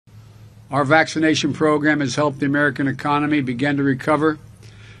Our vaccination program has helped the American economy begin to recover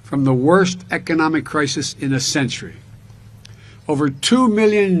from the worst economic crisis in a century. Over 2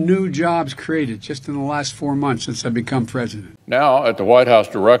 million new jobs created just in the last 4 months since I've become president. Now, at the White House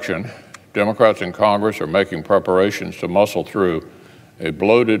direction, Democrats in Congress are making preparations to muscle through a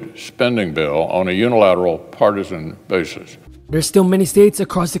bloated spending bill on a unilateral partisan basis. There's still many states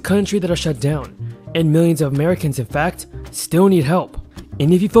across the country that are shut down, and millions of Americans, in fact, still need help.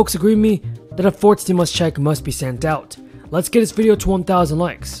 And if you folks agree with me that a fourth stimulus check must be sent out, let's get this video to 1,000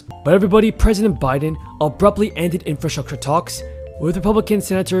 likes. But everybody, President Biden abruptly ended infrastructure talks with Republican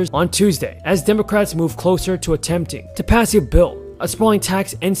senators on Tuesday as Democrats move closer to attempting to pass a bill, a sprawling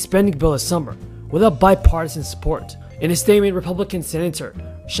tax and spending bill this summer, without bipartisan support. In a statement, Republican Senator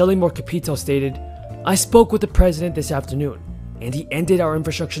Shelley Moore Capito stated, "I spoke with the president this afternoon, and he ended our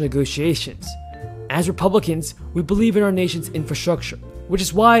infrastructure negotiations. As Republicans, we believe in our nation's infrastructure, which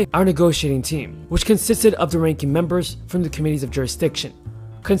is why our negotiating team, which consisted of the ranking members from the committees of jurisdiction,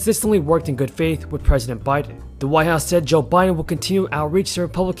 consistently worked in good faith with President Biden." The White House said Joe Biden will continue outreach to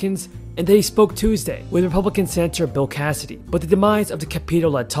Republicans and that he spoke Tuesday with Republican Senator Bill Cassidy. But the demise of the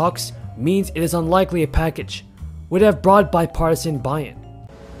Capito-led talks means it is unlikely a package would have broad bipartisan buy-in.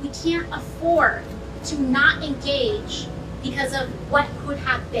 We can't afford to not engage because of what could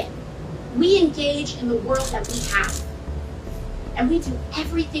have been. We engage in the world that we have, and we do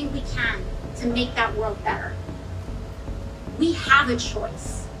everything we can to make that world better. We have a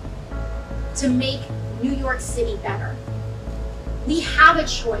choice to make New York City better. We have a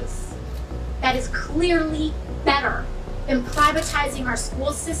choice that is clearly better than privatizing our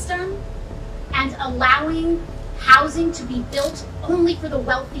school system and allowing housing to be built only for the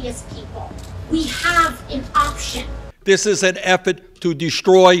wealthiest people. We have an option. This is an effort to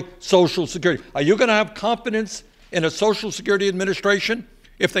destroy Social Security. Are you going to have confidence in a Social Security Administration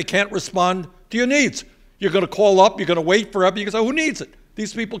if they can't respond to your needs? You're going to call up, you're going to wait forever, you're going to say, who needs it?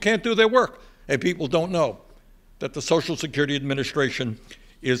 These people can't do their work. And people don't know that the Social Security Administration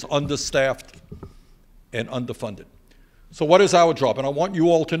is understaffed and underfunded. So what is our job? And I want you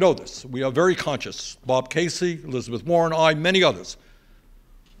all to know this. We are very conscious, Bob Casey, Elizabeth Warren, I, many others.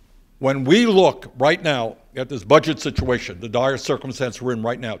 When we look right now at this budget situation, the dire circumstance we're in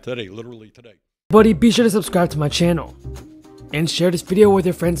right now, today, literally today. Buddy, be sure to subscribe to my channel and share this video with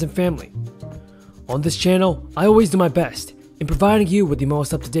your friends and family. On this channel, I always do my best in providing you with the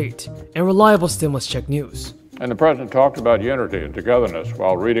most up-to-date and reliable stimulus check news. And the president talked about unity and togetherness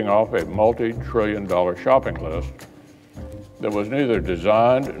while reading off a multi-trillion-dollar shopping list that was neither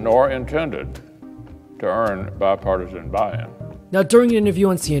designed nor intended to earn bipartisan buy-in. Now, during an interview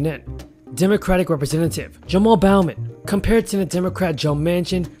on CNN, Democratic Representative Jamal Bowman compared Senate Democrat Joe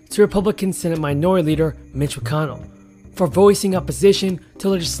Manchin to Republican Senate Minority Leader Mitch McConnell for voicing opposition to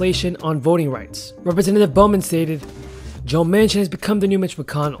legislation on voting rights. Representative Bowman stated, "Joe Manchin has become the new Mitch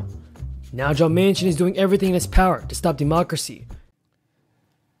McConnell. Now Joe Manchin is doing everything in his power to stop democracy."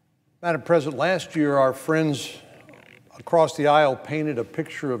 Madam President, last year our friends across the aisle painted a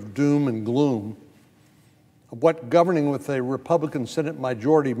picture of doom and gloom of what governing with a Republican Senate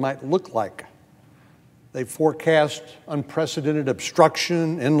majority might look like. They forecast unprecedented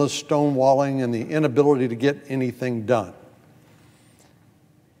obstruction, endless stonewalling, and the inability to get anything done.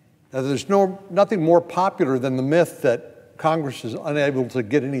 Now, there's nothing more popular than the myth that Congress is unable to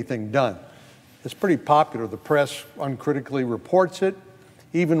get anything done. It's pretty popular. The press uncritically reports it,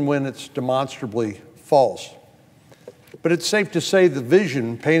 even when it's demonstrably false. But it's safe to say the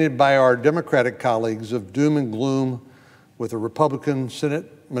vision painted by our Democratic colleagues of doom and gloom with a Republican Senate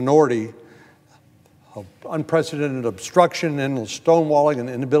minority, of unprecedented obstruction, endless stonewalling, and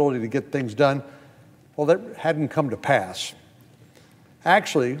inability to get things done, well, that hadn't come to pass.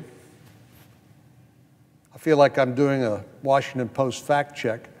 Actually, I feel like I'm doing a Washington Post fact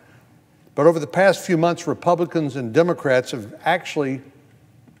check, but over the past few months, Republicans and Democrats have actually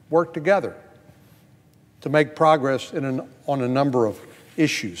worked together to make progress on a number of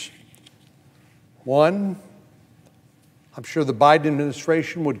issues. One, I'm sure the Biden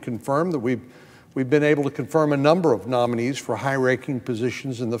administration would confirm that we've been able to confirm a number of nominees for high-ranking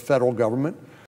positions in the federal government.